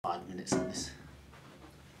5 minutes on this.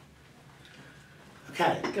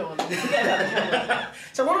 Okay. Go on. Forget about the camera.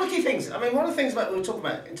 So one of the key things, I mean, one of the things we were talking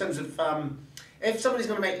about in terms of if somebody's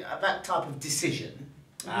going to make that type of decision,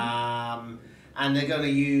 and they're going to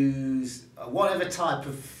use whatever type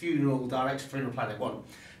of funeral director, funeral plan they want,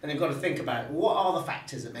 then they've got to think about what are the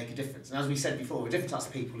factors that make a difference. And as we said before, there are different types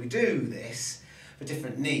of people who do this for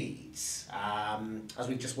different needs, as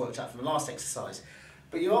we've just worked out from the last exercise.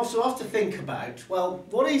 But you also have to think about, well,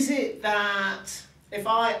 what is it that, if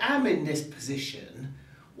I am in this position,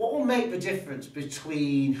 what will make the difference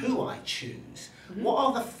between who I choose? What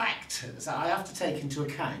are the factors that I have to take into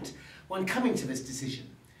account when coming to this decision?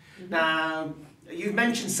 Now, you've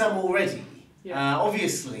mentioned some already. Yeah.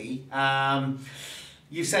 Obviously,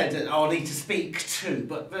 you said that I'll need to speak to,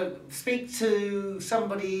 but speak to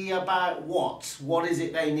somebody about what? What is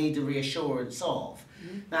it they need a reassurance of?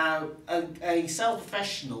 Now, a sales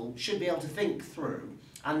professional should be able to think through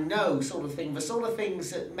and know the sort of things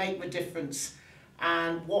that make the difference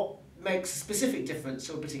and what makes a specific difference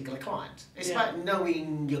to a particular client. It's about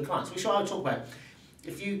knowing your clients, which I would talk about.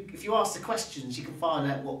 If you ask the questions, you can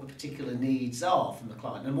find out what the particular needs are from the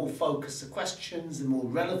client. The more focused the questions, the more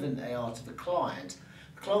relevant they are to the client,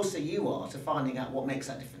 the closer you are to finding out what makes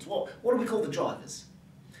that difference. What do we call the drivers?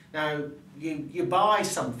 Now, you buy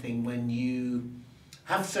something when you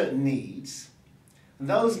have certain needs, and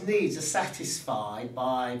those needs are satisfied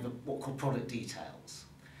by what are called product details.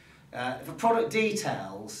 If the product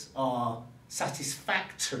details are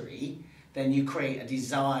satisfactory, then you create a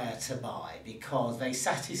desire to buy because they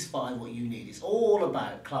satisfy what you need. It's all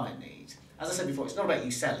about client needs. As I said before, it's not about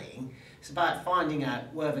you selling, it's about finding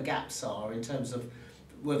out where the gaps are in terms of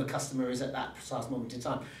where the customer is at that precise moment in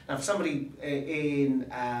time. Now, for somebody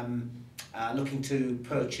looking to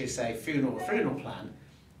purchase a funeral plan,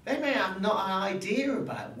 they may have not an idea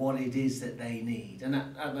about what it is that they need, and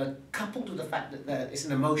coupled with the fact that it's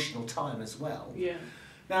an emotional time as well. Yeah.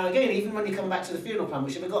 Now again, even when you come back to the funeral plan,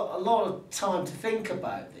 which we've got a lot of time to think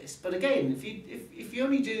about this, but again, if you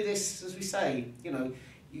only do this, as we say,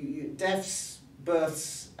 deaths,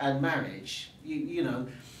 births, and marriage, you know,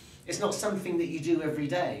 it's not something that you do every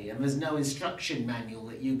day, and there's no instruction manual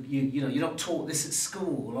that you're not taught this at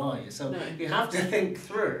school, are you? So you have to think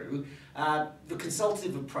through the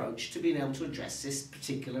consultative approach to being able to address this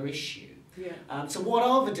particular issue. Yeah. So what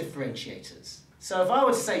are the differentiators? So if I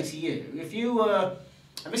were to say to you, if you were,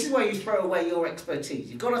 and this is where you throw away your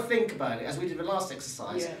expertise, you've got to think about it, as we did the last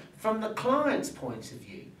exercise, from the client's point of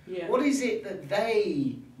view. Yeah. What is it that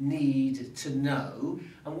they need to know,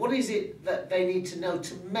 and what is it that they need to know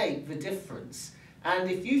to make the difference?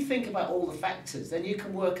 And if you think about all the factors, then you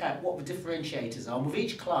can work out what the differentiators are with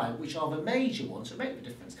each client, which are the major ones that make the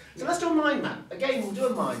difference. So let's do a mind map. Again, we'll do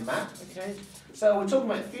a mind map. Okay. So we're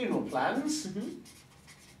talking about funeral plans.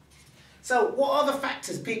 So what are the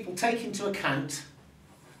factors people take into account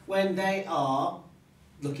when they are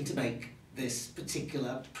looking to make this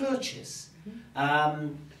particular purchase?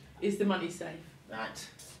 Is the money safe? That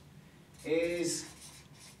is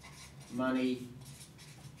money.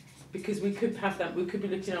 Because we could have that, we could be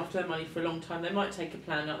looking after their money for a long time. They might take a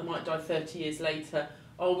plan out, they might die 30 years later.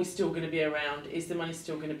 Are we still going to be around? Is the money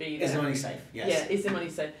still going to be there? Is the money safe? Yes. Yeah, is the money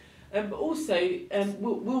safe? But also,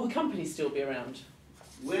 will the company still be around?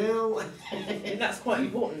 Will. And that's quite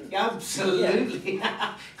important. Absolutely.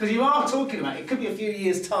 Because you are talking about, it could be a few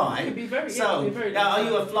years' time. It could be very, so, could be very now, are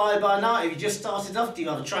you a fly-by-night? Have you just started off? Do you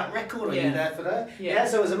have a track record? Are you there for that? Yeah.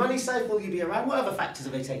 So is the money safe? Will you be around? What other factors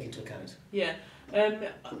have they taken into account? Yeah.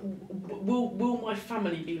 Will my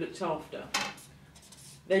family be looked after?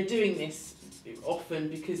 They're doing this often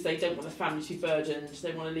because they don't want the family to be burdened.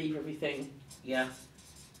 They want to leave everything. Yeah.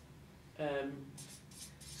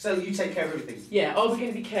 So you take care of everything? Yeah. Are we going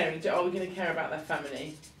to be caring? Are we going to care about their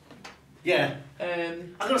family? Yeah.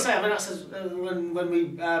 I've got to say, I mean, that's when we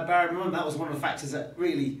buried my mum, that was one of the factors that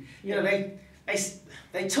really, you know,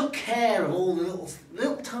 they took care of all the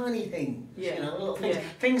little tiny things, you know, little things,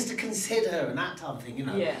 things to consider and that type of thing, you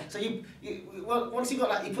know. Yeah. So well, once you've got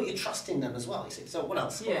that, you put your trust in them as well, you see. So what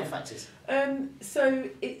else? What other factors? So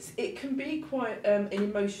it can be quite an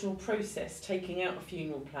emotional process taking out a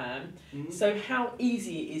funeral plan. So how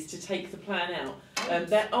easy it is to take the plan out.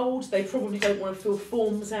 They're old, they probably don't want to fill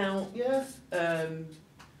forms out. Yeah.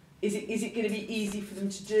 Is it going to be easy for them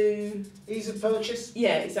to do? Ease of purchase?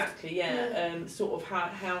 Yeah, exactly. Yeah. Sort of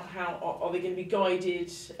how are they going to be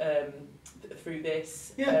guided through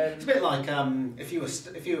this? Yeah. It's a bit like if it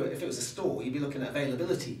was a store, you'd be looking at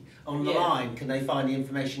availability on the line. Can they find the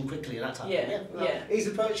information quickly and that type of thing? Yeah. Ease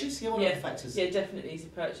of purchase. Yeah. What are the factors? Yeah, definitely ease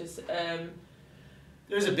of purchase. There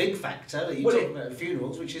is a big factor that you talk about at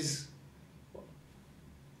funerals, which is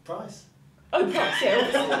Price. Oh, price,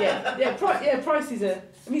 yeah, obviously, price is a...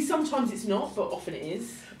 I mean, sometimes it's not, but often it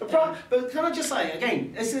is. But can I just say,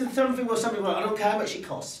 again, this is something where somebody will, I don't care how much it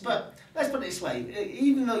costs, but let's put it this way,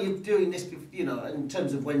 even though you're doing this, you know, in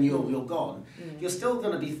terms of when you're gone, you're still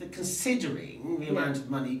going to be considering the amount of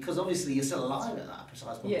money, because obviously you're still alive at that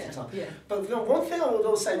precise moment in time. Yeah. But you know, one thing I would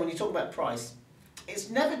always say when you talk about price, it's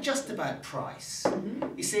never just about price.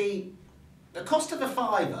 You see, the cost of a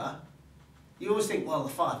fiver, you always think, well, the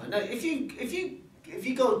fiver. No, if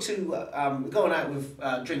you go to going out with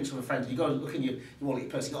drinks with a friend, you go and look in your wallet,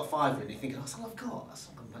 your purse, you got a fiver, and you're thinking, oh, that's all I've got. That's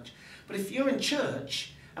not got much. But if you're in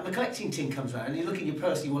church and the collecting team comes around, and you look in your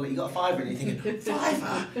purse, and your wallet, you got a fiver, and you're thinking,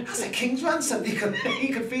 fiver? That's a king's ransom. You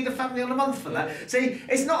can feed a family on a month for that. See,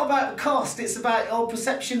 it's not about the cost; it's about your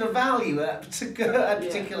perception of value at a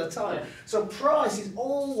particular time. Yeah. So price is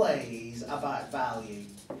always about value.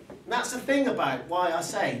 And that's the thing about why I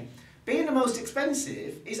say, being the most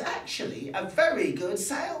expensive is actually a very good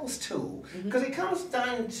sales tool, because it comes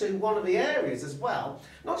down to one of the areas as well,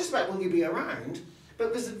 not just about will you be around,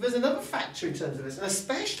 but there's another factor in terms of this, and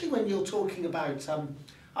especially when you're talking about,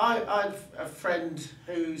 I've a friend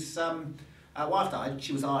whose wife died,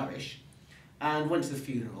 she was Irish, and went to the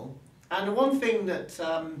funeral, and the one thing that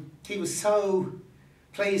he was so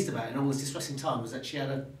pleased about in all this distressing time was that she had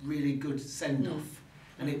a really good send-off,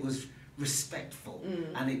 and it was respectful,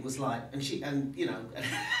 and it was like, and you know,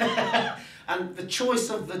 and the choice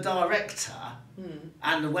of the director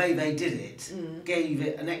and the way they did it gave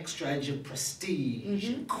it an extra edge of prestige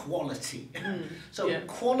and quality. So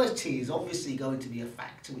quality is obviously going to be a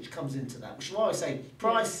factor which comes into that, which is why I say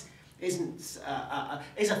price isn't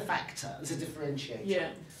is a factor, it's a differentiator. Yeah.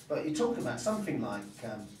 But you're talking about something like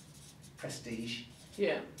prestige.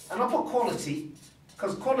 Yeah. And I put quality,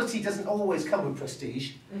 because quality doesn't always come with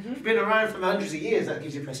prestige. If you've been around for hundreds of years, that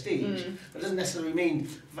gives you prestige. But it doesn't necessarily mean,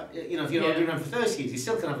 you know, if you're not been around for 30 years, you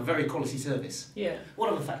still can have a very quality service. Yeah.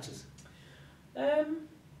 What are the factors?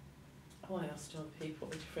 What else do I people,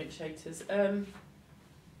 the differentiators?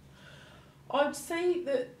 I'd say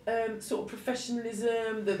that sort of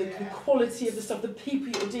professionalism, the quality of the stuff, the people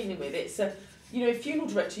you're dealing with. It's you know, funeral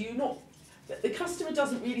director, you're not. The customer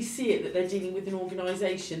doesn't really see it that they're dealing with an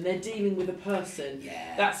organisation, they're dealing with a person.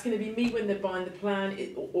 Yeah. That's going to be me when they're buying the plan,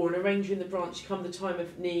 or an arranger in the branch come the time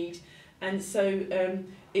of need. And so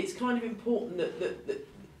it's kind of important that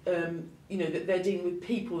you know, that they're dealing with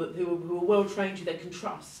people who are well trained, who they can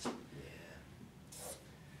trust.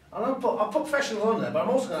 Yeah. And I'll put professionals on there, but I'm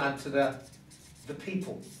also going to add to the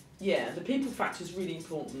people. Yeah, the people factor is really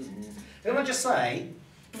important. Can I just say,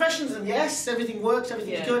 professionalism, yes, everything works,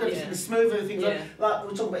 everything's good, everything's smooth, everything's like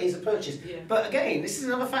we're talking about ease of purchase. Yeah. But again, this is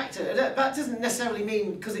another factor. That doesn't necessarily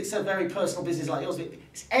mean because it's a very personal business like yours,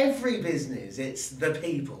 it's every business, it's the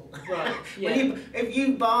people. Right. Yeah. If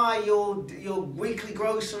you buy your weekly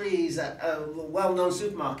groceries at a well-known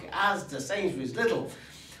supermarket, Asda, Sainsbury's, Lidl,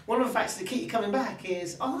 one of the factors that keep you coming back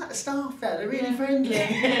is, I like the staff there, they're really friendly.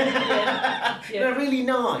 They're really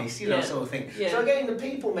nice, you know, sort of thing. Yeah. So again, the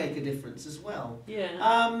people make a difference as well.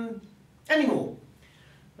 Yeah. Any more?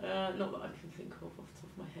 Not that I can think of off the top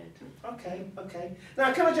of my head. Okay.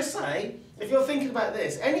 Now, can I just say, if you're thinking about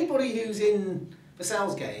this, anybody who's in the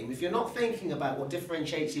sales game, if you're not thinking about what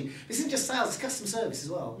differentiates you, this isn't just sales, it's customer service as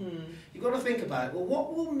well. You've got to think about, well,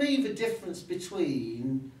 what will be the difference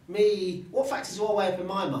between me, what factors will weigh up in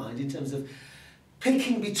my mind in terms of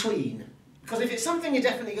picking between? Because if it's something you're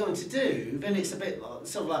definitely going to do, then it's a bit like,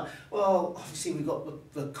 sort of like, well, obviously we've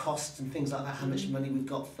got the costs and things like that, how much money we've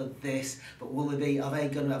got for this, but will they be, are they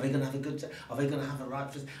going to have a good, are they going to have a right,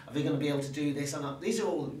 are they going to be able to do this? And these are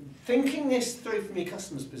all, thinking this through from your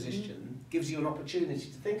customer's position gives you an opportunity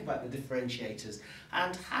to think about the differentiators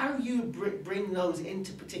and how you bring those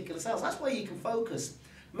into particular sales. That's where you can focus,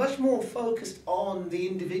 much more focused on the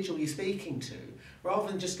individual you're speaking to, rather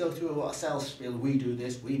than just go through a sales spiel, we do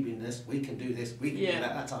this, we do this, we can do this, we can do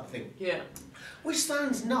that type of thing. Yeah. Which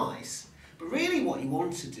sounds nice, but really what you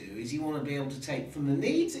want to do is you want to be able to take from the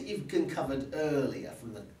needs that you've covered earlier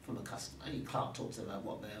from the customer. Clark talks about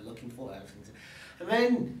what they're looking for, everything, and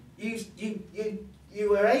then you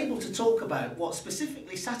were able to talk about what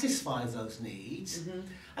specifically satisfies those needs,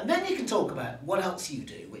 and then you can talk about what else you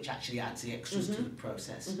do, which actually adds the extras to the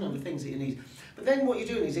process, the things that you need. But then what you're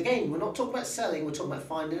doing is, again, we're not talking about selling, we're talking about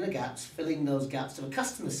finding the gaps, filling those gaps to the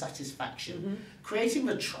customer satisfaction, creating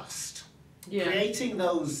the trust, creating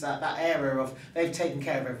those that area of they've taken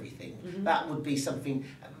care of everything. That would be something,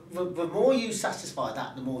 the more you satisfy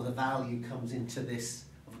that, the more the value comes into this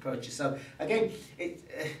approaches. So again,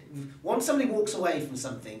 once somebody walks away from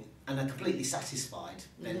something and are completely satisfied,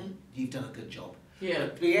 then you've done a good job. Yeah.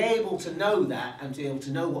 But be able to know that and be able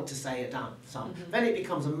to know what to say at that time, Mhm. then it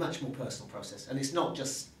becomes a much more personal process, and it's not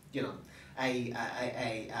just, you know, a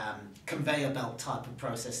conveyor belt type of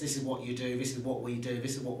process. This is what you do, this is what we do,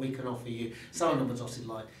 this is what we can offer you, so on a dotted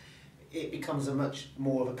line. It becomes a much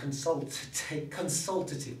more of a consultative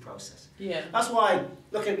process. Yeah. That's why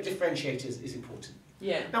looking at the differentiators is important.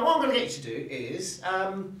 Yeah. Now what I'm going to get you to do is,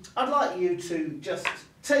 I'd like you to just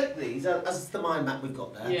take these as the mind map we've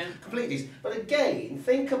got there, Yeah. complete these, but again,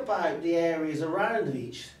 think about the areas around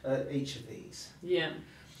each of these. Yeah.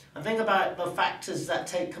 And think about the factors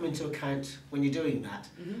that come into account when you're doing that.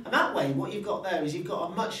 Mhm. And that way, what you've got there is you've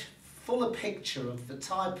got a much fuller picture of the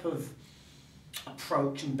type of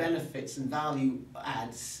approach and benefits and value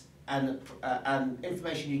adds and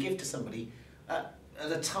information you give to somebody at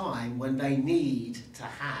a time when they need to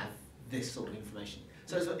have this sort of information.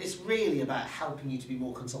 So it's really about helping you to be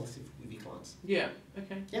more consultative with your clients. Yeah.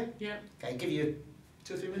 Okay. Yeah? Yeah. Okay, give you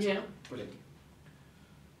 2 or 3 minutes? Yeah. Brilliant.